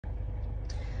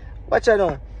Watch out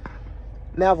now.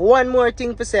 I have one more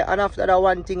thing to say, and after that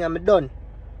one thing I'm done.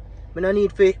 I don't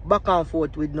need to back and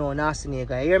forth with no nasty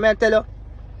nigga. You hear me I tell you?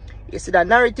 You see that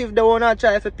narrative they wanna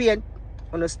try to paint,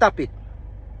 wanna stop it.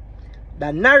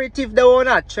 The narrative they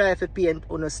wanna try to paint,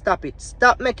 wanna stop it.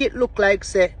 Stop make it look like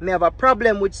say me have a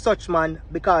problem with such man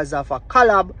because of a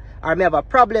collab, or me have a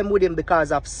problem with him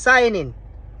because of signing.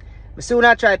 Me see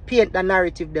wanna try to paint the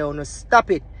narrative they wanna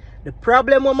stop it. The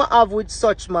problem I have with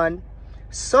such man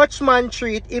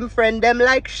treat him friend them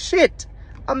like shit.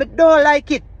 And I don't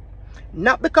like it.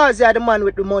 Not because you're the man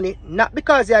with the money, not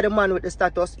because you're the man with the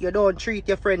status, you don't treat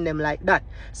your friend them like that.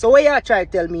 So what you try to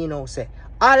tell me now, say,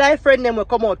 all I friend them will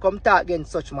come out, come talk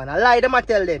against such man. I lie them I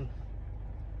tell them.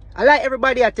 I lie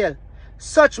everybody I tell.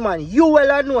 Such man, you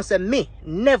well know, say me,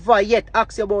 never yet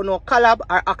ask you about no collab,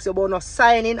 or ask you about no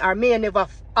signing, or me never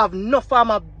have no form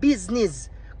of business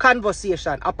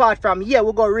conversation. Apart from, yeah,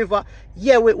 we go river,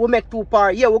 yeah, we make two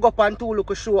par, yeah, we go up on two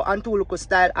local show and two local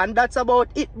style, and that's about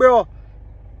it, bro.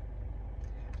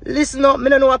 Listen up, I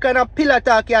don't know what kind of pillar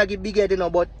talk you give big head, you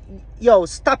know, but yo,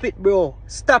 stop it, bro.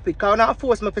 Stop it. Because not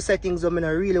force me to say things that I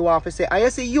don't really want to say. And you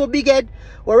see, you big head,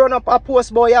 we run up a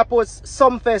post, boy, you post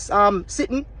some fest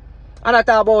sitting, and I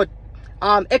talk about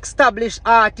established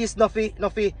artists,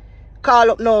 nothing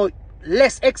call up no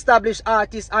less established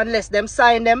artists unless them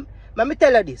sign them. Let me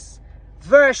tell you this.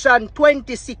 Version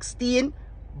 2016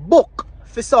 book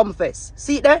for Sumfest.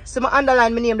 See it there? See my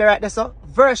underline my name there right there, so.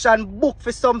 Vershon book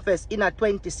for Sumfest in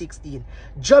 2016.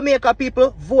 Jamaica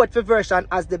people vote for Vershon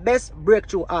as the best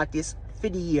breakthrough artist for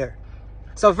the year.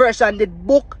 So Vershon did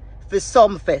book for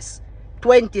Sumfest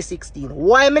 2016.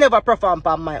 Why me never perform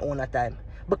on my own time?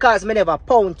 Because me never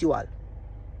pound you all.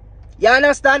 You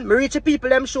understand? Me reach the people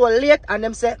them show late and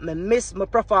them say me miss my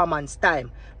performance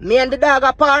time. Me and the dog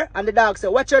are par and the dog say,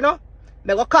 what you know?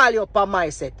 Me go call you up on my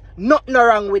set. Nothing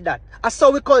wrong with that. That's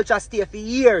how we culture stay for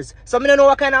years. So I don't know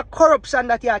what kind of corruption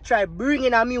that you try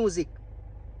bringing in music.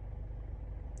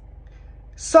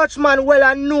 Such man well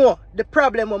I know the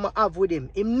problem I have with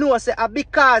him. Him know say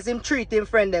because him treat him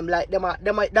friend them like them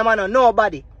are not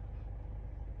nobody.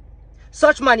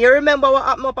 Such man, you remember what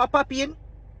happened up at Papi?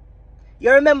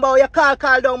 You remember how you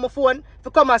call down my phone to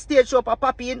come and stage show up a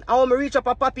Papi in, and when I reach up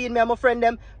a Papi in, me and my friend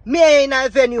them, me in a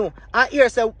venue, and here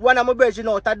say one of my brethren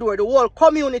out the door, the whole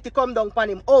community come down upon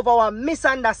him over one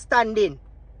misunderstanding.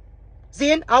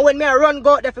 See? And when me I run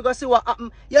go out there to go see what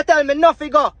happen, you tell me nothing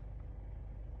go.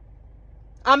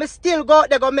 And me still go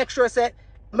out there go make sure say,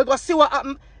 me go see what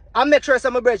happen, and make sure say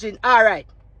my brethren alright.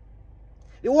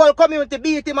 The whole community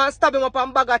beat him and stab him up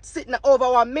and bag sitting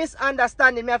over one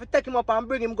misunderstanding. Me have to take him up and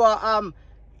bring him go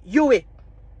Huey.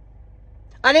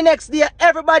 And the next day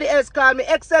everybody else call me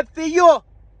except for you.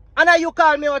 And now you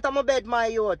call me out of my bed, my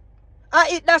youth.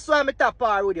 And that's why I'm top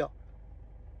par with you.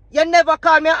 You never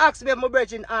call me and ask me if my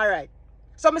brethren alright.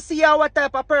 So me see you what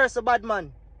type of person, bad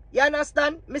man. You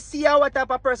understand? Me see you what type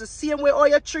of person. Same way how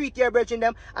you treat your brethren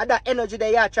them and that energy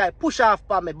that you try push off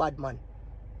for me, bad man.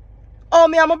 Oh,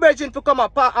 me and my brethren to come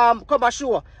a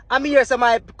show. And me hear say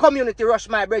my community rush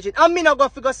my brethren. And me not go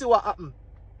figure see what happen.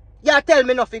 You tell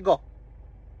me nothing go.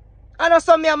 I know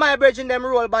some me and my brethren them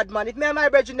roll bad man. If me and my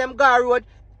brethren them go road,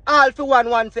 all for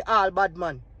one for all bad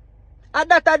man.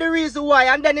 And that are the reason why.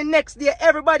 And then the next day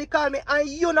everybody call me and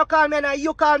you not call me and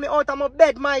you call me out of my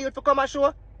bed, my youth to come a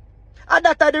show. And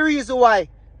that are the reason why.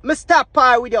 Me stop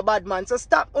par with your bad man. So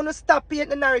stop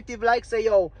paint the narrative like say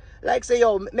yo,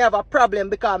 me have a problem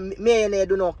because me and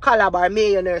do no collab or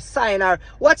me and sign or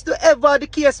whatsoever the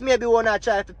case maybe wanna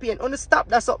try to paint. Stop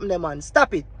that something there, man.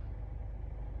 Stop it.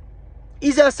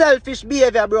 It's your selfish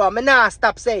behavior, bro. Me nah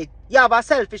stop say it. You have a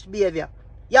selfish behavior.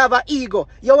 You have an ego.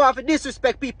 You want to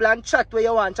disrespect people and chat where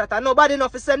you want to chat and nobody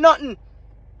enough to say nothing.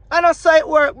 And that's how it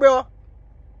work, bro.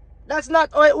 That's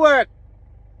not how it work.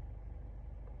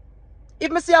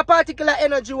 If me see a particular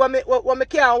energy what me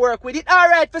can't work with, it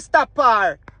alright for stop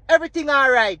par. Everything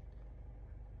alright.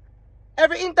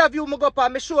 Every interview me go up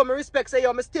and me show me respect, say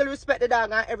yo, me still respect the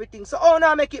dog and everything. So how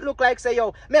now make it look like say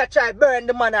yo, me I try burn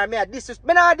the man or me I disrespect.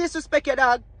 Me not disrespect your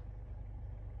dog.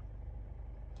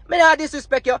 Me not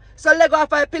disrespect you. So let go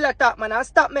off a pillar talk, man, and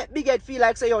stop make Big Head feel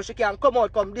like say yo, she can come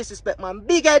out, come disrespect, man.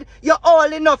 Big Head, you're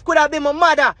all enough. Could have been my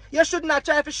mother. You should not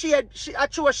try to shade,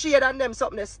 throw shade on them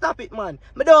something. Stop it, man.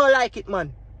 Me don't like it,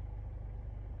 man.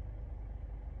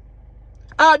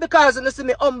 All because you see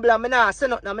me humble and me not say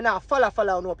nothing, me not follow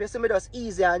on up. You see me just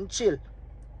easy and chill.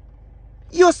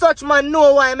 You such man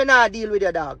know why me not deal with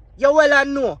your dog. You well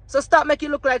and know. So stop make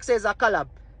it look like say it's a collab.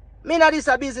 Me not this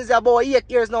a business about 8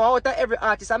 years now. Out of every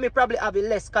artist, I may probably have a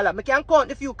less collab. Me can count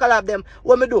the few collab them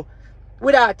what me do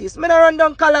with artists. Me not run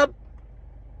down collab.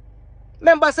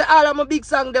 Remember say all of my big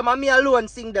song them and me alone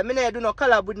sing them. Me never do no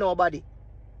collab with nobody.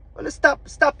 Wanna stop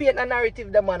painting a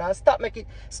narrative them, man, and stop make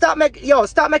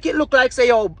it look like say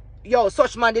yo,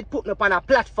 such man did put me up on a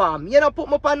platform. You know, put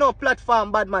me up on no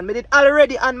platform, bad man. Me did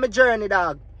already on my journey,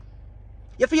 dog.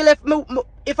 You feel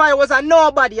if I was a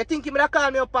nobody, you think he would have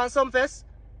called me up on some fest?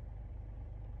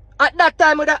 At that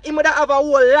time, he would have a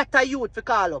whole lot of youth to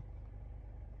call up.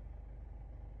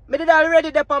 Me did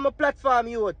already there on my platform,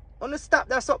 youth. Wanna stop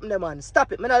that something there, man.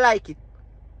 Stop it. Me don't like it.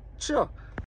 Sure.